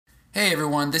Hey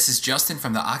everyone, this is Justin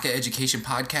from the Aka Education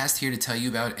Podcast here to tell you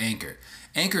about Anchor.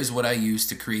 Anchor is what I use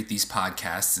to create these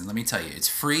podcasts, and let me tell you, it's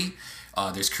free.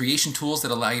 There's creation tools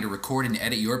that allow you to record and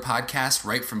edit your podcast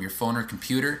right from your phone or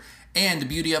computer. And the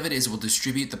beauty of it is it will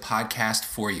distribute the podcast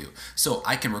for you. So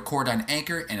I can record on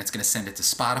Anchor and it's going to send it to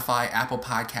Spotify, Apple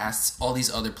Podcasts, all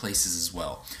these other places as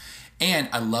well. And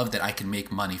I love that I can make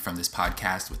money from this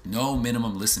podcast with no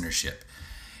minimum listenership.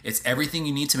 It's everything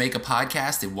you need to make a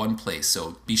podcast in one place.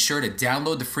 So be sure to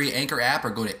download the free Anchor app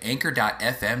or go to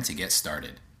anchor.fm to get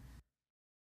started.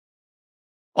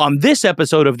 On this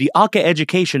episode of the Aka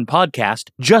Education Podcast,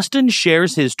 Justin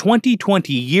shares his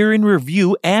 2020 year in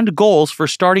review and goals for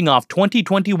starting off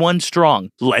 2021 strong.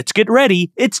 Let's get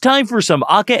ready. It's time for some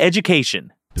Aka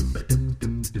Education.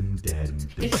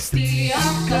 It's the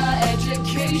Aka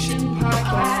Education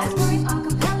Podcast.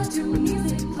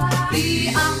 The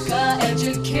Aka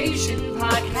Education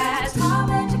Podcast. All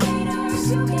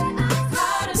educators who get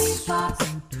out of these thoughts.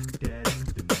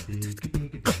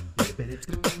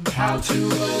 How to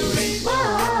read.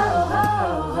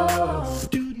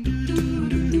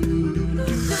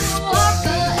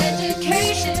 Aka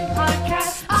Education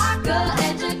Podcast. Aka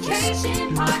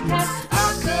Education Podcast.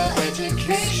 Aka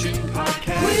Education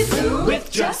Podcast.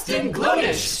 With Justin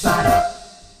Glodish.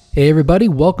 Hey everybody,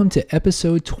 welcome to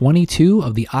episode 22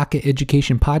 of the Aka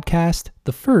Education Podcast,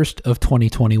 the first of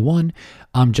 2021.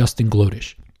 I'm Justin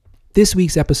Glodish. This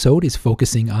week's episode is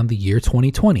focusing on the year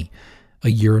 2020, a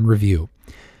year in review.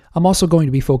 I'm also going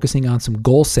to be focusing on some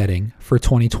goal setting for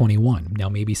 2021. Now,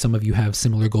 maybe some of you have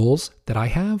similar goals that I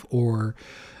have, or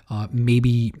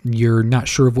maybe you're not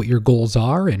sure of what your goals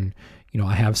are, and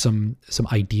I have some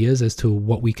ideas as to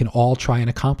what we can all try and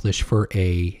accomplish for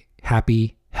a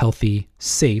happy, healthy,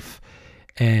 safe,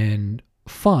 and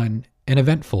fun and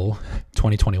eventful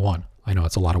 2021. I know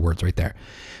it's a lot of words right there.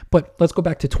 But let's go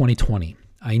back to 2020.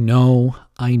 I know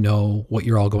what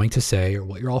you're all going to say, or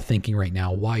what you're all thinking right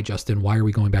now. Why, Justin? Why are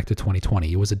we going back to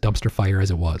 2020? It was a dumpster fire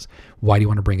as it was. Why do you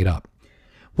want to bring it up?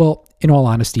 Well, in all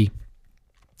honesty,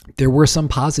 there were some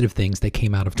positive things that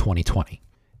came out of 2020.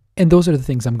 And those are the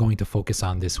things I'm going to focus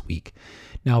on this week.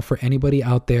 Now, for anybody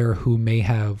out there who may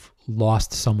have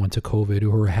lost someone to COVID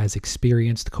or has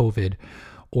experienced COVID,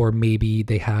 or maybe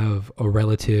they have a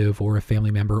relative or a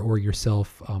family member or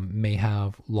yourself may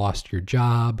have lost your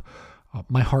job,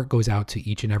 my heart goes out to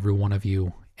each and every one of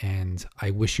you, and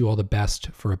I wish you all the best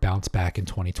for a bounce back in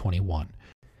 2021.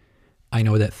 I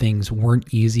know that things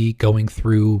weren't easy going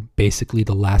through basically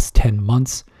the last 10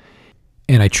 months,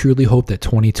 and I truly hope that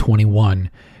 2021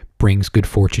 brings good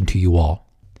fortune to you all.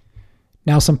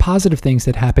 Now, some positive things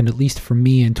that happened, at least for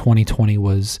me in 2020,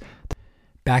 was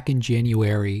back in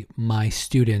January, my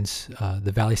students,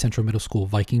 the Valley Central Middle School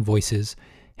Viking Voices,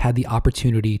 had the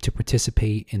opportunity to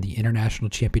participate in the International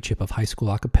Championship of High School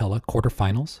Acapella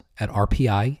quarterfinals at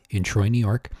RPI in Troy, New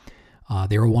York.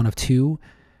 They were one of two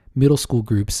middle school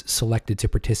groups selected to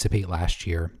participate last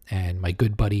year, and my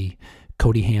good buddy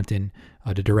Cody Hampton,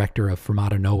 the director of From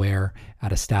Out of Nowhere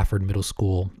at a Stafford Middle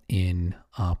School in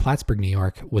Plattsburgh, New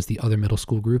York, was the other middle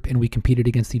school group, and we competed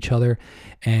against each other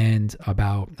and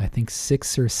about, I think,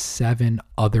 6 or 7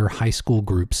 other high school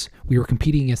groups. We were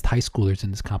competing against high schoolers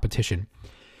in this competition.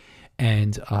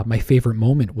 And my favorite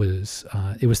moment was,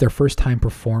 it was their first time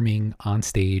performing on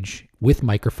stage with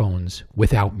microphones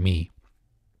without me.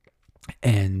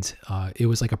 And it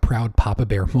was like a proud Papa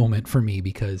Bear moment for me,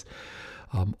 because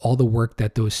all the work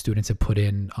that those students had put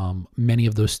in, many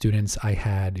of those students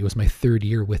it was my third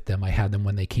year with them. I had them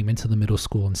when they came into the middle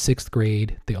school in 6th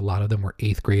grade. A lot of them were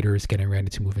 8th graders getting ready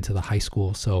to move into the high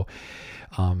school. So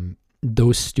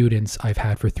those students I've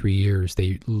had for 3 years,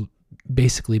 they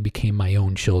basically became my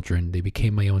own children. They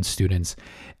became my own students,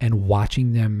 and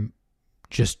watching them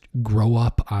just grow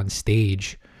up on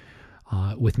stage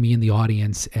with me in the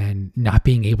audience and not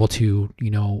being able to,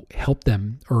 help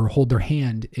them or hold their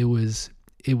hand, it was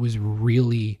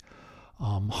really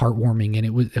heartwarming, and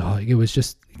it was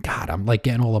just, God, I'm like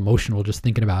getting all emotional just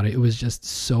thinking about it. It was just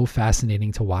so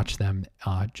fascinating to watch them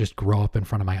just grow up in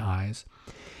front of my eyes.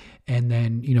 And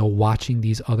then, watching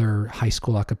these other high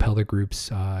school a cappella groups,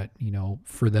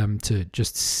 for them to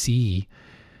just see,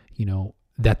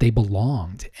 that they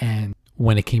belonged. And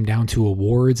when it came down to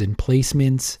awards and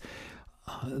placements,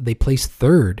 they placed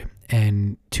third.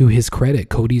 And to his credit,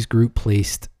 Cody's group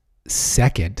placed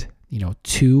second.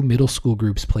 2 middle school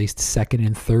groups placed second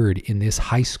and third in this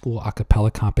high school a cappella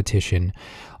competition.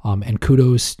 And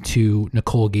kudos to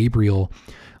Nicole Gabriel,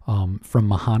 from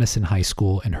Mahonison High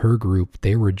School and her group.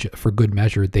 They were, for good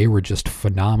measure, they were just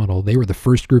phenomenal. They were the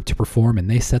first group to perform, and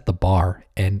they set the bar,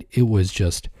 and it was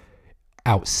just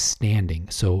outstanding.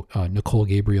 So Nicole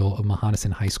Gabriel of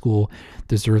Mahonison High School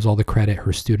deserves all the credit.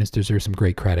 Her students deserve some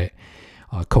great credit.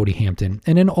 Cody Hampton,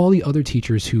 and then all the other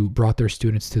teachers who brought their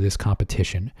students to this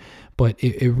competition. But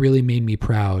it really made me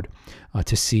proud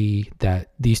to see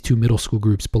that these two middle school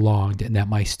groups belonged, and that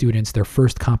my students, their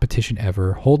first competition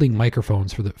ever, holding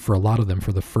microphones for a lot of them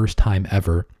for the first time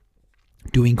ever,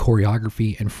 doing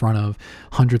choreography in front of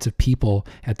hundreds of people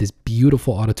at this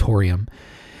beautiful auditorium,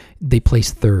 they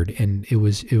placed third, and it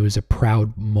was a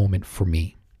proud moment for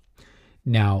me.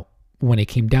 Now, when it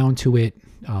came down to it,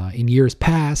 in years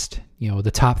past,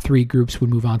 the top 3 groups would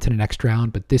move on to the next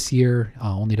round, but this year,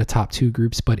 only the top 2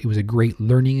 groups. But it was a great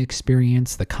learning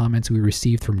experience. The comments we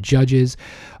received from judges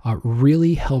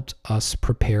really helped us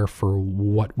prepare for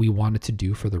what we wanted to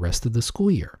do for the rest of the school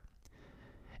year.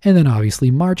 And then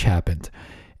obviously March happened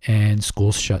and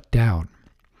schools shut down.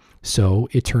 So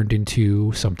it turned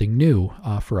into something new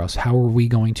for us. How are we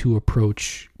going to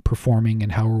approach performing,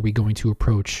 and how are we going to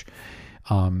approach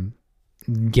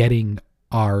getting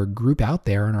our group out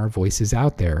there and our voices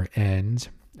out there? And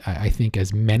I think,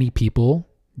 as many people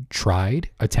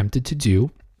attempted to do,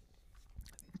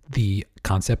 the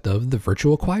concept of the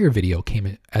virtual choir video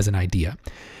came as an idea.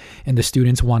 And the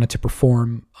students wanted to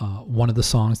perform one of the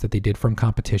songs that they did from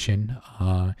competition,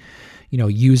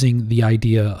 using the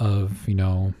idea of,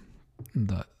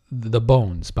 the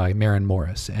Bones by Maren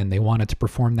Morris. And they wanted to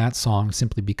perform that song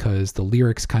simply because the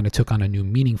lyrics kind of took on a new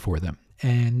meaning for them.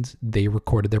 And they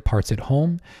recorded their parts at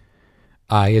home.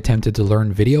 I attempted to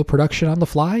learn video production on the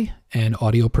fly and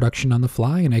audio production on the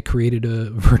fly, and I created a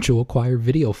virtual choir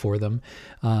video for them.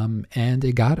 And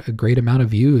it got a great amount of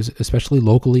views, especially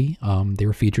locally. They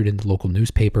were featured in the local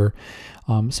newspaper.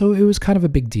 So it was kind of a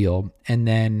big deal. And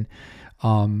then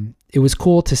it was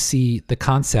cool to see the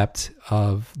concept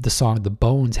of the song The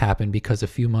Bones happen, because a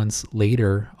few months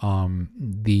later,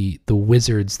 the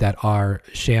wizards that are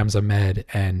Shams Ahmed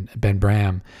and Ben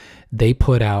Bram, they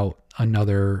put out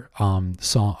another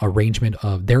song arrangement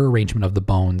of The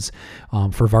Bones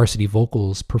for Varsity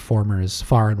Vocals performers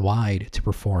far and wide to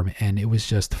perform, and it was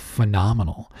just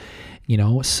phenomenal.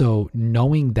 So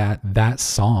knowing that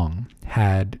song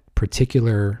had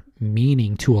particular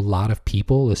meaning to a lot of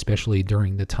people, especially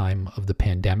during the time of the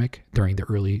pandemic, during the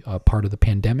early part of the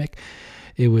pandemic,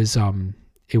 it was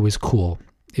cool.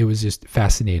 It was just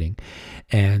fascinating.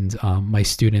 And my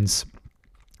students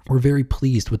were very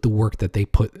pleased with the work that they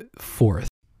put forth.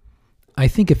 I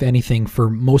think, if anything, for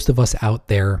most of us out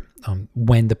there,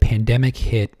 when the pandemic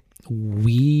hit,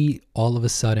 we all of a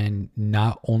sudden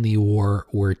not only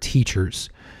were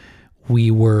teachers, we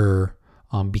were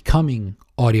becoming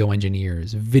audio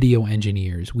engineers, video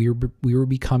engineers. We were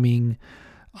becoming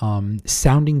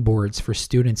sounding boards for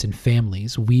students and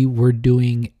families. We were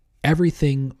doing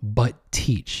everything but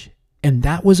teach, and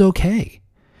that was okay.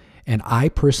 And I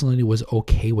personally was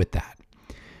okay with that.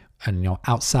 And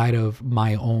outside of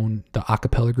my own the a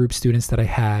cappella group students that I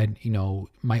had,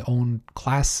 my own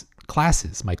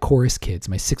classes, my chorus kids,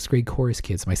 my 6th grade chorus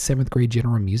kids, my 7th grade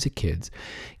general music kids,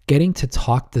 getting to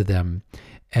talk to them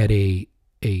at a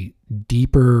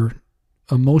deeper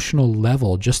emotional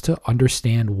level, just to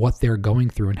understand what they're going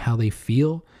through and how they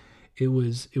feel. It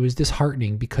was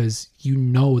disheartening, because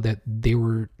that they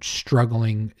were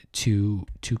struggling to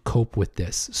cope with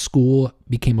this. School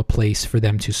became a place for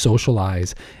them to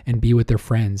socialize and be with their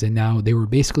friends, and now they were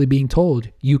basically being told,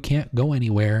 you can't go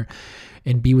anywhere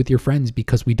and be with your friends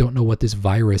because we don't know what this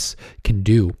virus can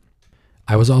do.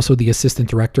 I was also the assistant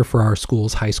director for our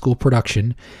school's high school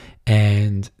production,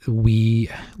 and we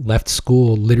left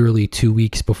school literally 2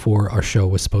 weeks before our show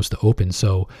was supposed to open.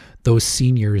 So those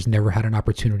seniors never had an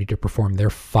opportunity to perform their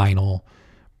final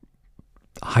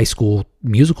high school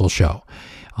musical show.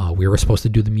 We were supposed to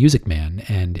do The Music Man,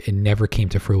 and it never came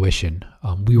to fruition.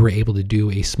 We were able to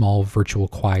do a small virtual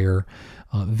choir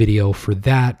video for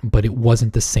that, but it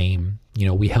wasn't the same.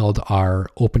 We held our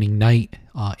opening night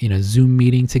in a Zoom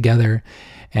meeting together,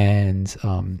 and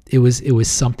it was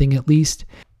something, at least,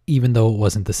 even though it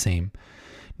wasn't the same.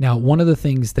 Now, one of the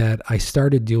things that I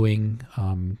started doing,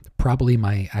 I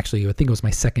think it was my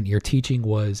second year teaching,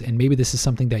 was, and maybe this is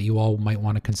something that you all might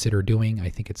want to consider doing, I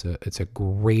think it's a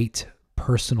great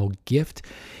personal gift,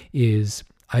 is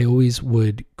I always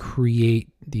would create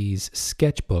these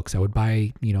sketchbooks. I would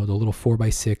buy, the little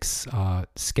 4x6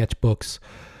 sketchbooks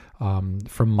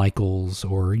from Michaels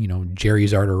or,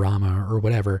 Jerry's Artorama or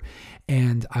whatever.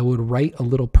 And I would write a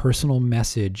little personal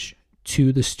message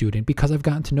to the student, because I've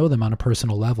gotten to know them on a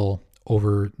personal level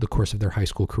over the course of their high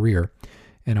school career.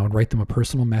 And I would write them a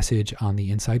personal message on the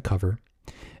inside cover.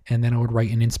 And then I would write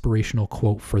an inspirational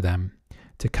quote for them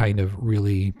to kind of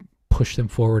really push them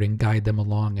forward and guide them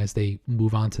along as they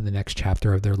move on to the next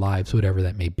chapter of their lives, whatever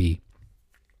that may be.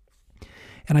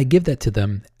 And I give that to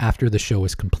them after the show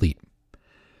is complete.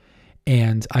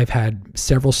 And I've had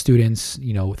several students,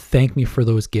 thank me for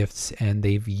those gifts, and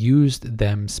they've used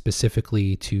them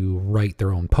specifically to write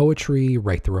their own poetry,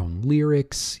 write their own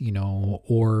lyrics,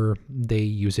 or they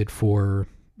use it for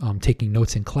taking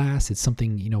notes in class. It's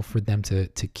something, for them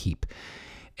to keep.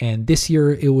 And this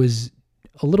year it was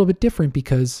a little bit different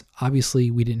because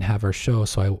obviously we didn't have our show,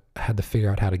 so I had to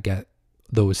figure out how to get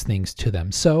those things to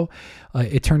them. So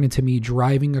it turned into me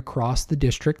driving across the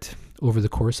district over the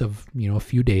course of a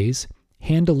few days,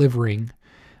 hand delivering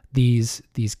these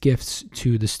gifts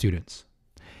to the students.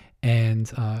 And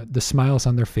the smiles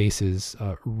on their faces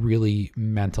really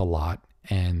meant a lot.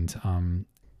 And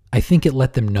I think it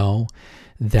let them know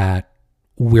that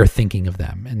we're thinking of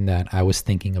them and that I was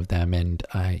thinking of them. And,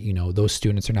 those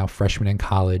students are now freshmen in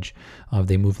college.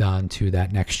 They moved on to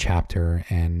that next chapter,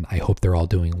 and I hope they're all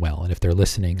doing well. And if they're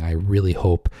listening, I really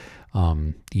hope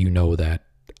that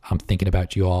I'm thinking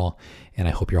about you all, and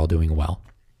I hope you're all doing well.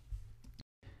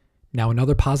 Now,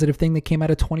 another positive thing that came out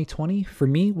of 2020 for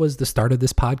me was the start of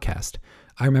this podcast.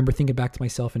 I remember thinking back to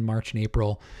myself in March and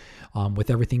April with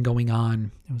everything going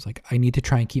on. It was like, I need to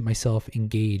try and keep myself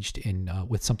engaged in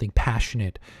with something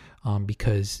passionate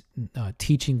because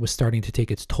teaching was starting to take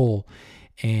its toll.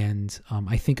 And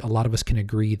I think a lot of us can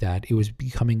agree that it was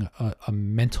becoming a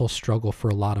mental struggle for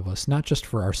a lot of us, not just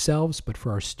for ourselves, but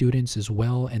for our students as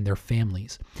well and their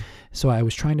families. So I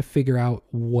was trying to figure out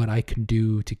what I could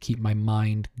do to keep my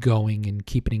mind going and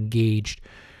keep it engaged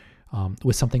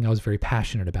with something I was very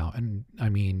passionate about. And I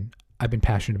mean, I've been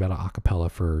passionate about a cappella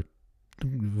for a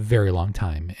very long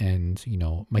time. And,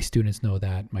 my students know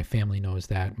that, my family knows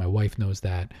that, my wife knows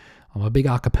that. I'm a big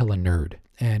a cappella nerd,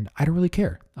 and I don't really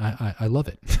care. I love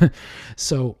it.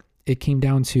 So it came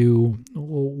down to,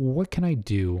 well, what can I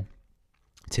do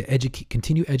to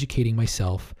continue educating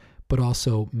myself, but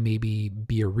also maybe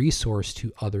be a resource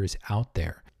to others out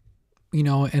there?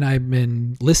 And I've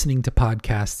been listening to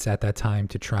podcasts at that time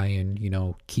to try and,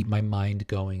 keep my mind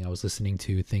going. I was listening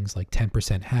to things like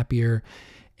 10% Happier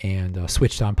and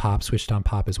Switched on Pop. Switched on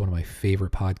Pop is one of my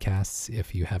favorite podcasts.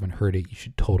 If you haven't heard it, you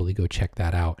should totally go check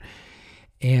that out.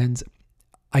 And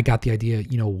I got the idea,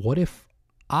 what if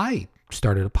I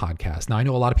started a podcast? Now, I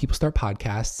know a lot of people start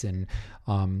podcasts, and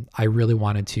I really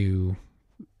wanted to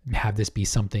have this be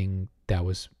something that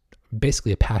was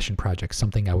basically a passion project,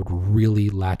 something I would really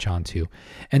latch onto.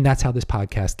 And that's how this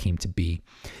podcast came to be.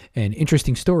 An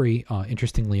interesting story,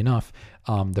 interestingly enough,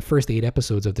 the first 8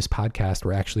 episodes of this podcast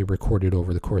were actually recorded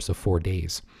over the course of 4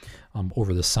 days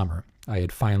over the summer. I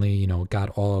had finally, got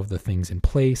all of the things in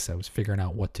place. I was figuring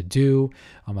out what to do.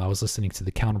 I was listening to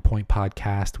the Counterpoint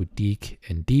podcast with Deke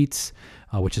and Dietz,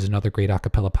 which is another great a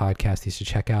cappella podcast you should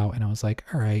check out. And I was like,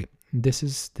 all right, this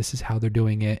is how they're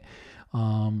doing it.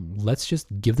 Let's just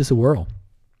give this a whirl.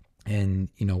 And,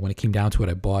 when it came down to it,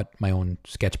 I bought my own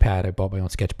sketch pad, I bought my own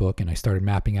sketchbook, and I started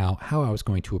mapping out how I was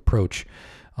going to approach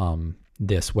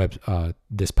this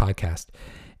podcast.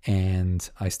 And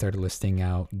I started listing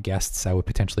out guests I would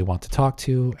potentially want to talk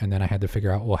to. And then I had to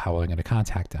figure out, well, how am I going to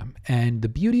contact them? And the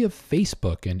beauty of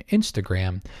Facebook and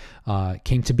Instagram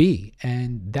came to be.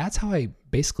 And that's how I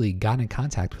basically got in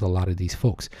contact with a lot of these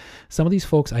folks. Some of these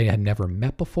folks I had never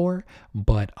met before,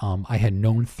 but I had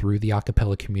known through the a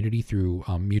cappella community through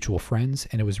mutual friends.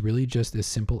 And it was really just as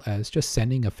simple as just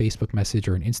sending a Facebook message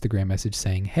or an Instagram message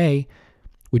saying, hey,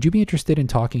 would you be interested in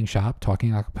talking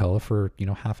a cappella for,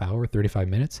 half hour, 35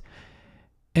 minutes?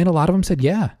 And a lot of them said,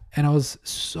 yeah. And I was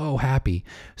so happy.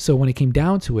 So when it came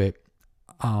down to it,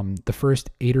 the first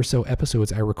 8 or so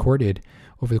episodes I recorded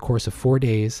over the course of 4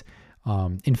 days.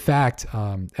 In fact,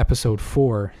 episode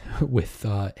 4 with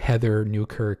Heather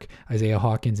Newkirk, Isaiah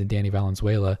Hawkins, and Danny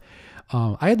Valenzuela,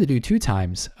 I had to do 2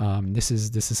 times. This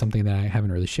is something that I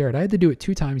haven't really shared. I had to do it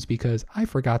 2 times because I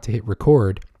forgot to hit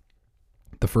record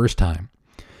the first time.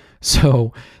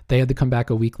 So they had to come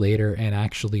back a week later and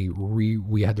actually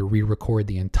we had to re-record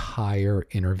the entire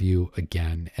interview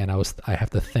again. And I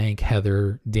have to thank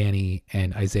Heather, Danny,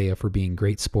 and Isaiah for being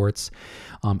great sports,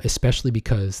 especially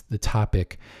because the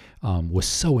topic was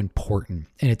so important,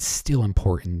 and it's still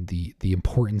important, the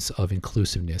importance of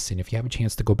inclusiveness. And if you have a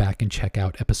chance to go back and check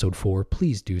out episode 4,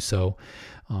 please do so,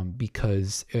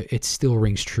 because it still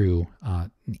rings true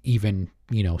even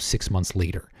 6 months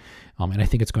later. And I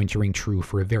think it's going to ring true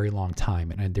for a very long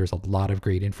time. And there's a lot of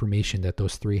great information that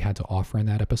those 3 had to offer in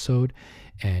that episode,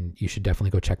 and you should definitely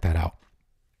go check that out.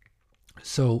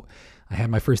 So I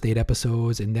had my first 8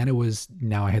 episodes, and then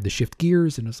now I had to shift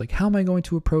gears, and it was like, how am I going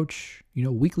to approach,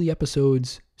 weekly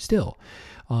episodes still?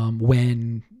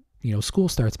 When school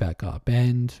starts back up.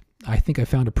 And I think I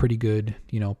found a pretty good,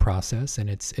 process, and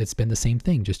it's been the same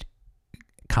thing, just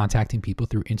contacting people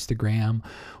through Instagram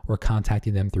or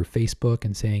contacting them through Facebook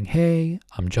and saying, hey,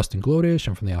 I'm Justin Glodish.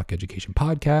 I'm from the Aka Education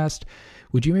Podcast.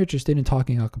 Would you be interested in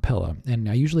talking a cappella? And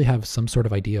I usually have some sort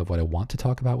of idea of what I want to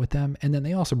talk about with them. And then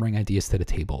they also bring ideas to the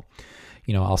table.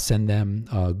 I'll send them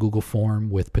a Google form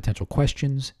with potential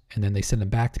questions, and then they send them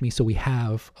back to me. So we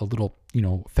have a little,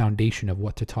 foundation of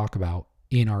what to talk about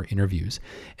in our interviews.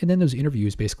 And then those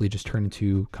interviews basically just turn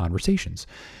into conversations.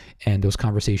 And those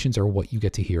conversations are what you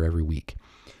get to hear every week.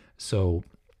 So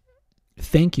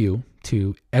thank you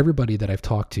to everybody that I've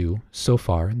talked to so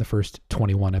far in the first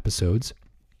 21 episodes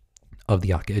of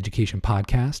the Aka Education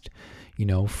Podcast,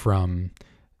 from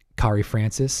Kari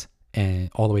Francis and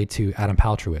all the way to Adam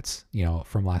Paltrowitz,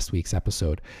 from last week's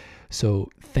episode. So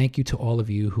thank you to all of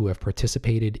you who have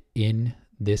participated in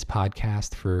this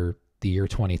podcast for the year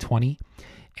 2020.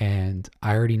 And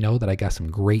I already know that I got some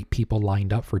great people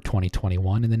lined up for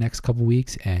 2021 in the next couple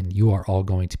weeks, and you are all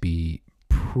going to be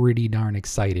pretty darn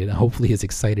excited, hopefully as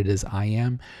excited as I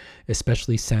am,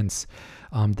 especially since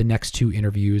the next two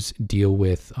interviews deal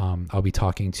with, I'll be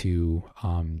talking to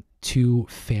two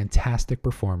fantastic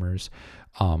performers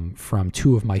from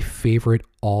two of my favorite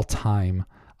all-time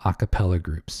a cappella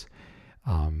groups.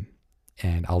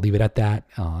 And I'll leave it at that.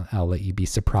 I'll let you be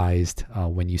surprised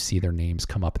when you see their names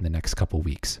come up in the next couple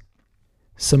weeks.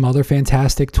 Some other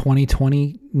fantastic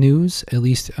 2020 news, at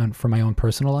least for my own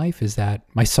personal life, is that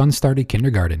my son started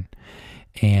kindergarten.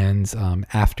 And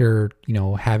after,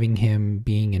 having him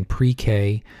being in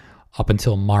pre-K up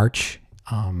until March,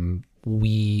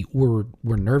 we were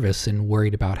nervous and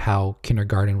worried about how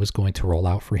kindergarten was going to roll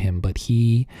out for him. But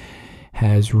he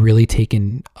has really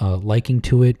taken a liking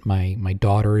to it. My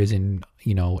daughter is in,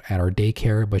 at our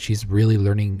daycare, but she's really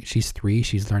learning. She's 3.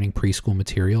 She's learning preschool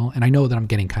material. And I know that I'm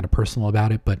getting kind of personal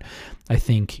about it, but I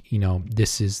think,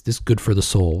 this is good for the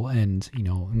soul. And,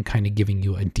 I'm kind of giving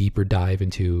you a deeper dive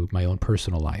into my own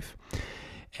personal life.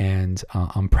 And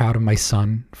I'm proud of my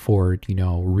son for,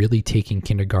 really taking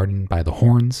kindergarten by the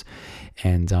horns.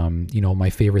 And, my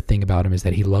favorite thing about him is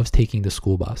that he loves taking the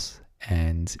school bus.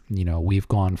 And, we've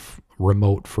gone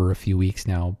remote for a few weeks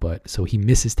now, but so he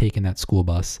misses taking that school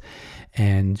bus.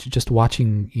 And just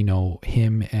watching,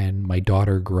 him and my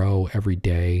daughter grow every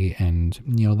day, and,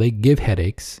 they give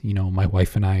headaches. My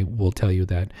wife and I will tell you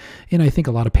that, and I think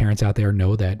a lot of parents out there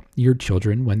know that your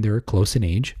children, when they're close in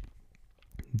age,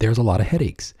 there's a lot of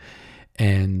headaches.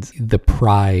 And the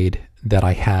pride that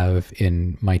I have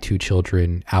in my 2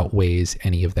 children outweighs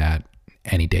any of that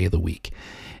any day of the week.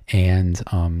 And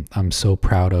I'm so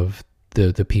proud of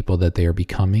the people that they are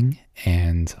becoming.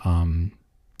 And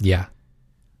yeah.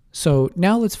 So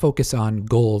now let's focus on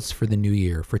goals for the new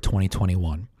year for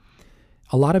 2021.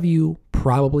 A lot of you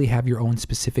probably have your own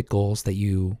specific goals that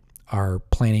you are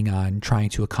planning on trying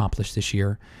to accomplish this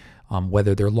year,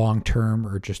 whether they're long-term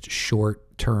or just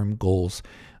short-term goals.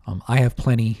 I have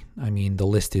plenty. I mean, the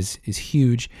list is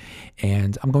huge,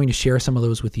 and I'm going to share some of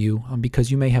those with you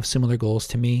because you may have similar goals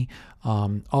to me.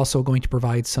 Also going to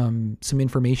provide some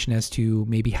information as to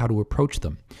maybe how to approach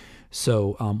them.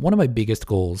 So one of my biggest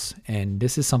goals, and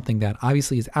this is something that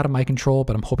obviously is out of my control,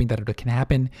 but I'm hoping that it can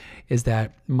happen, is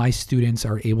that my students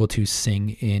are able to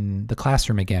sing in the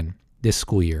classroom again this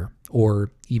school year,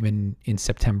 or even in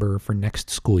September for next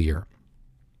school year.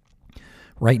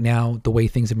 Right now, the way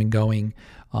things have been going,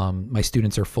 my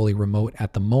students are fully remote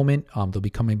at the moment. They'll be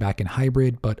coming back in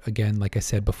hybrid, but again, like I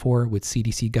said before, with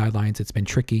CDC guidelines, it's been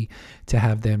tricky to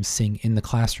have them sing in the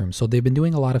classroom. So they've been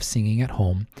doing a lot of singing at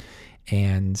home,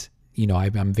 and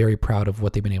I'm very proud of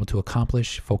what they've been able to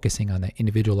accomplish, focusing on that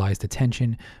individualized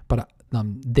attention. But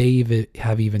they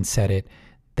have even said it.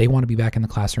 They want to be back in the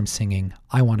classroom singing.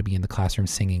 I want to be in the classroom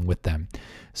singing with them.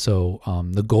 So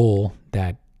the goal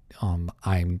that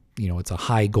it's a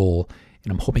high goal,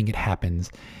 and I'm hoping it happens,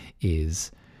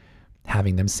 is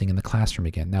having them sing in the classroom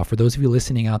again. Now, for those of you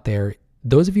listening out there,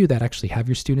 those of you that actually have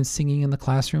your students singing in the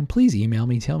classroom, please email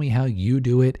me. Tell me how you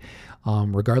do it,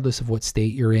 regardless of what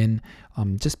state you're in,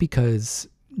 just because,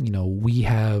 we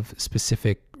have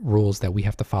specific rules that we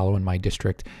have to follow in my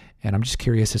district, and I'm just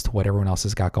curious as to what everyone else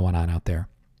has got going on out there.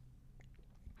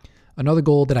 Another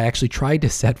goal that I actually tried to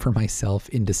set for myself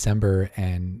in December,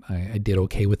 and I did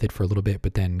okay with it for a little bit,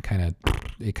 but then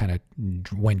it kind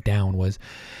of went down, was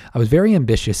I was very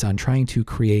ambitious on trying to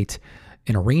create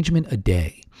an arrangement a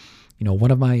day.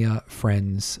 One of my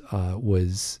friends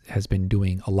has been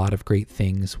doing a lot of great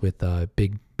things with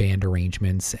big band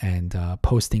arrangements and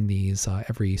posting these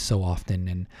every so often.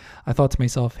 And I thought to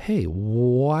myself, hey,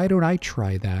 why don't I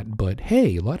try that? But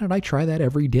hey, why don't I try that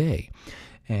every day?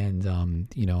 And,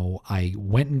 I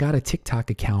went and got a TikTok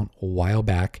account a while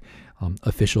back,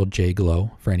 official J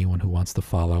Glow for anyone who wants to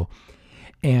follow.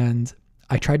 And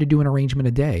I tried to do an arrangement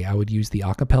a day. I would use the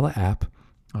Acapella app,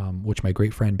 which my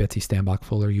great friend Betsy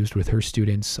Stambach-Fuller used with her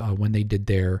students when they did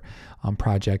their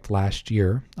project last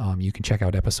year. You can check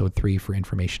out episode 3 for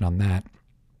information on that.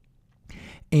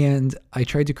 And I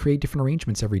tried to create different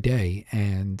arrangements every day,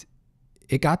 and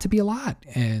it got to be a lot,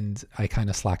 and I kind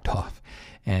of slacked off.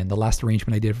 And the last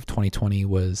arrangement I did for 2020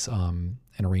 was an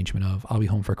arrangement of I'll Be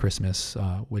Home for Christmas,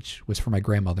 which was for my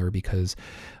grandmother, because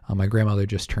my grandmother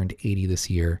just turned 80 this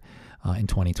year in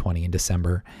 2020 in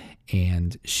December,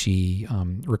 and she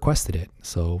requested it.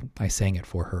 So I sang it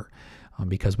for her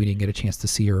because we didn't get a chance to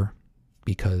see her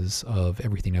because of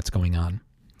everything that's going on.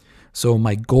 So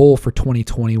my goal for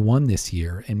 2021 this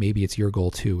year, and maybe it's your goal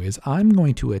too, is I'm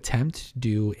going to attempt to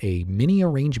do a mini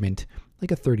arrangement,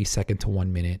 like a 30-second to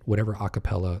 1 minute, whatever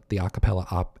the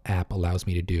Acapella app allows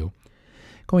me to do.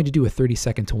 Going to do a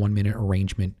 30-second to 1 minute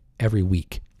arrangement every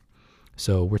week.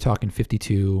 So we're talking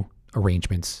 52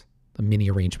 arrangements, the mini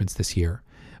arrangements this year.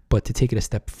 But to take it a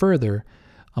step further,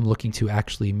 I'm looking to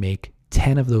actually make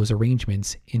 10 of those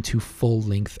arrangements into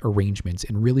full-length arrangements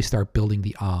and really start building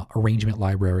the arrangement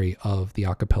library of the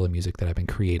acapella music that I've been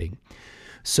creating.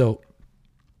 So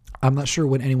I'm not sure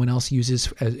what anyone else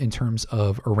uses in terms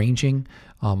of arranging.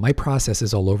 My process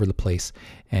is all over the place,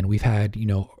 and we've had,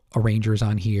 arrangers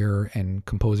on here and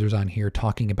composers on here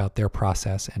talking about their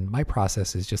process, and my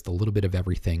process is just a little bit of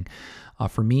everything.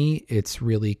 For me, it's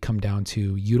really come down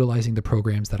to utilizing the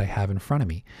programs that I have in front of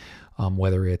me.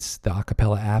 Whether it's the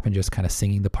Acapella app and just kind of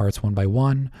singing the parts one by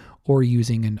one, or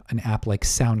using an app like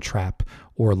Soundtrap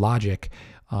or Logic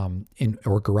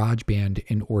or GarageBand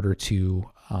in order to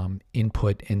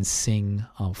input and sing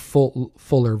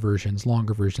fuller versions,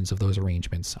 longer versions of those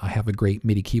arrangements. I have a great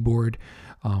MIDI keyboard.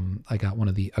 I got one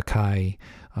of the Akai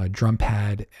drum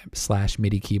pad /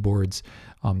 MIDI keyboards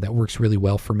that works really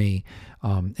well for me.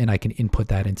 And I can input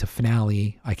that into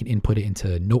Finale. I can input it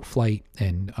into Noteflight,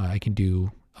 and I can do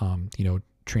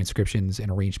transcriptions and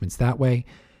arrangements that way.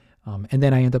 And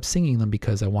then I end up singing them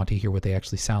because I want to hear what they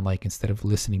actually sound like instead of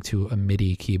listening to a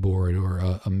MIDI keyboard or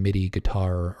a MIDI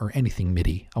guitar or anything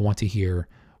MIDI. I want to hear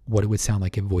what it would sound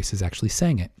like if voices actually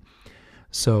sang it.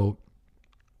 So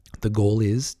the goal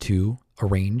is to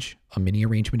arrange a mini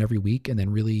arrangement every week and then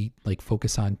really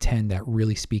focus on 10 that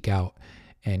really speak out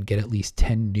and get at least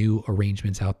 10 new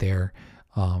arrangements out there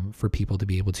for people to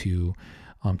be able to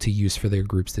use for their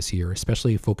groups this year,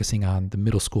 especially focusing on the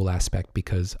middle school aspect,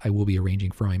 because I will be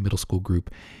arranging for my middle school group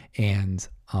and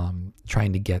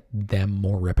trying to get them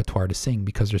more repertoire to sing,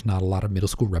 because there's not a lot of middle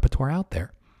school repertoire out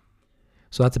there.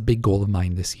 So that's a big goal of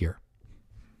mine this year.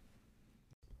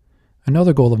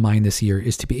 Another goal of mine this year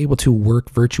is to be able to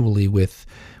work virtually with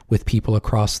people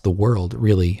across the world,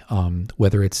 really,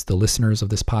 whether it's the listeners of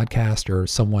this podcast or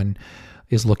someone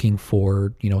is looking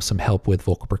for, some help with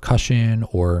vocal percussion,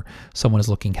 or someone is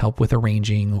looking help with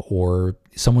arranging, or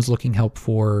someone's looking help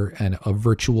for a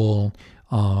virtual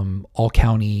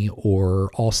all-county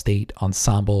or all-state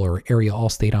ensemble or area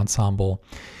all-state ensemble.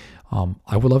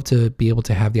 I would love to be able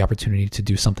to have the opportunity to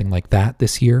do something like that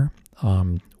this year,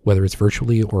 whether it's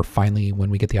virtually or finally when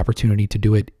we get the opportunity to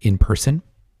do it in person,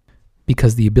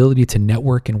 because the ability to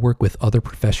network and work with other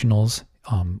professionals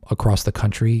across the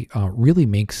country really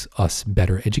makes us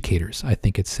better educators. I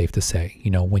think it's safe to say,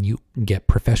 when you get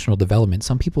professional development,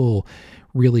 some people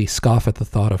really scoff at the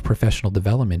thought of professional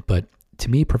development, but to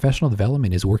me, professional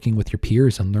development is working with your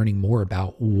peers and learning more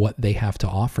about what they have to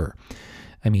offer.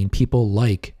 I mean, people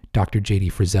like Dr.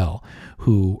 J.D. Frizzell,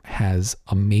 who has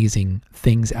amazing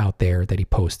things out there that he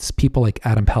posts. People like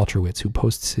Adam Paltrowitz, who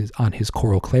posts on his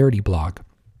Choral Clarity blog.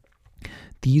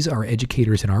 These are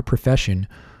educators in our profession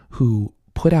who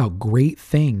put out great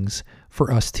things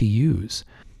for us to use.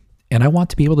 And I want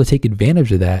to be able to take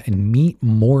advantage of that and meet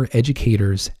more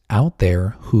educators out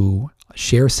there who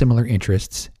share similar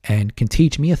interests and can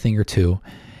teach me a thing or two,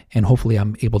 and hopefully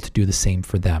I'm able to do the same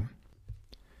for them.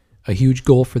 A huge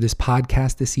goal for this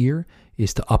podcast this year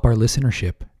is to up our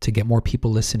listenership, to get more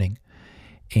people listening.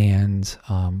 And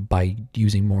by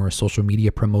using more social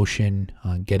media promotion,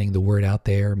 getting the word out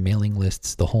there, mailing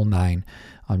lists, the whole nine,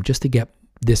 just to get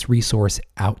this resource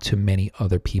out to many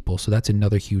other people. So that's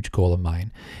another huge goal of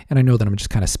mine. And I know that I'm just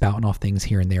kind of spouting off things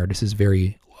here and there. This is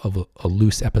very of a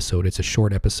loose episode. It's a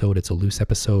short episode. It's a loose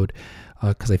episode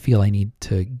because I feel I need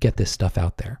to get this stuff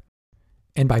out there.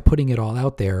 And by putting it all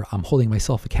out there, I'm holding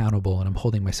myself accountable and I'm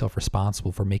holding myself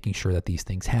responsible for making sure that these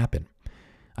things happen.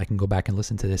 I can go back and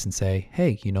listen to this and say,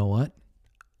 hey, you know what?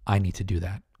 I need to do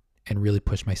that and really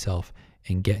push myself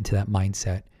and get into that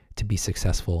mindset to be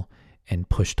successful and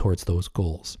push towards those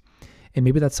goals. And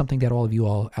maybe that's something that all of you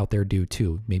all out there do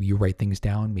too. Maybe you write things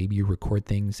down, maybe you record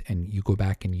things, and you go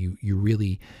back and you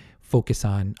really focus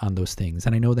on those things.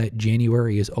 And I know that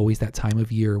January is always that time of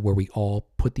year where we all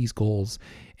put these goals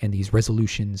and these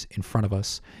resolutions in front of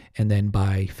us. And then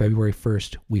by February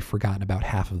 1st, we've forgotten about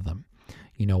half of them.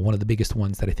 You know, one of the biggest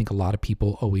ones that I think a lot of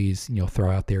people always,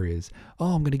 throw out there is,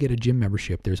 oh, I'm going to get a gym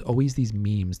membership. There's always these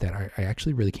memes that I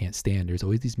actually really can't stand. There's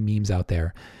always these memes out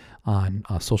there on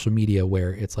social media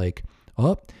where it's like,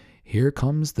 oh, here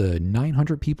comes the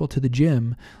 900 people to the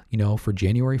gym, for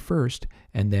January 1st.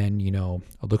 And then, it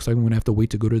looks like I'm going to have to wait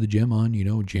to go to the gym on,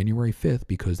 January 5th,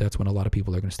 because that's when a lot of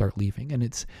people are going to start leaving. And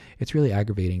it's really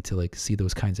aggravating to see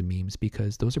those kinds of memes,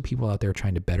 because those are people out there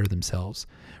trying to better themselves,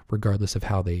 regardless of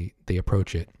how they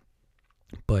approach it.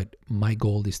 But my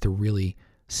goal is to really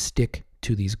stick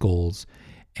to these goals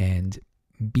and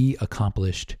be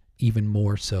accomplished even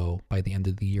more so by the end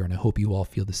of the year. And I hope you all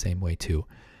feel the same way too.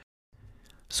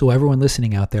 So everyone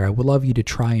listening out there, I would love you to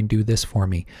try and do this for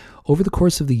me. Over the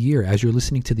course of the year, as you're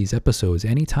listening to these episodes,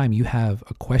 anytime you have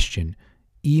a question,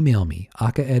 email me,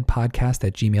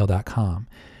 akaedpodcast@gmail.com.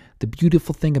 The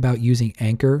beautiful thing about using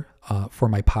Anchor for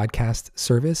my podcast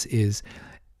service is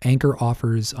Anchor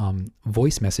offers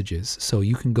voice messages. So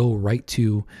you can go right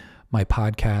to my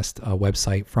podcast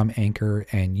website from Anchor,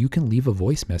 and you can leave a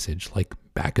voice message like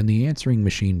back in the answering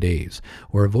machine days,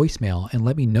 or a voicemail, and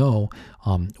let me know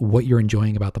what you're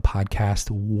enjoying about the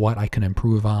podcast, what I can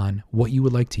improve on, what you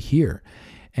would like to hear.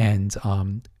 And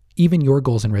even your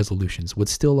goals and resolutions, would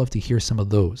still love to hear some of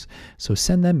those. So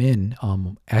send them in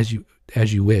as you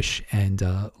wish, and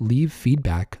leave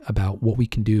feedback about what we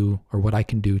can do or what I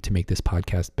can do to make this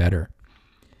podcast better.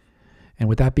 And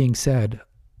with that being said,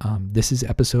 this is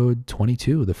episode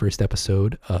 22, the first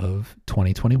episode of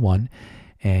 2021.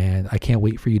 And I can't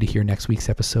wait for you to hear next week's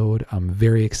episode. I'm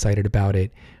very excited about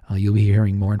it. You'll be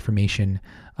hearing more information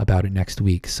about it next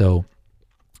week. So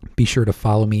be sure to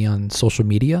follow me on social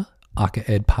media.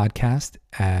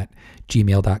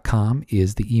 akaedpodcast@gmail.com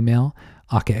is the email.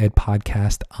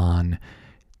 akaedpodcast on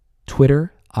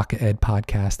Twitter.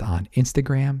 akaedpodcast on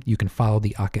Instagram. You can follow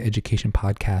the Aka Education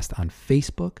Podcast on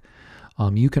Facebook.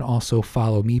 You can also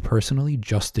follow me personally,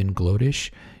 Justin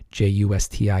Glodish,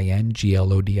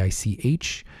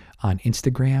 JustinGlodich on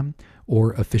Instagram,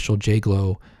 or official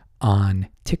JGlow on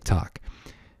TikTok.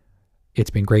 It's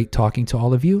been great talking to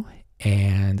all of you,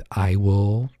 and I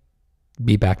will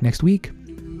be back next week.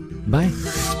 Bye.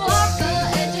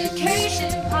 Aka Education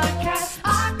Podcast.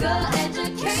 Aka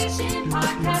Education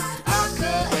Podcast.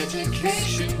 Aka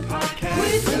Education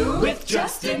Podcast. With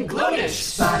Justin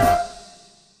Glodish.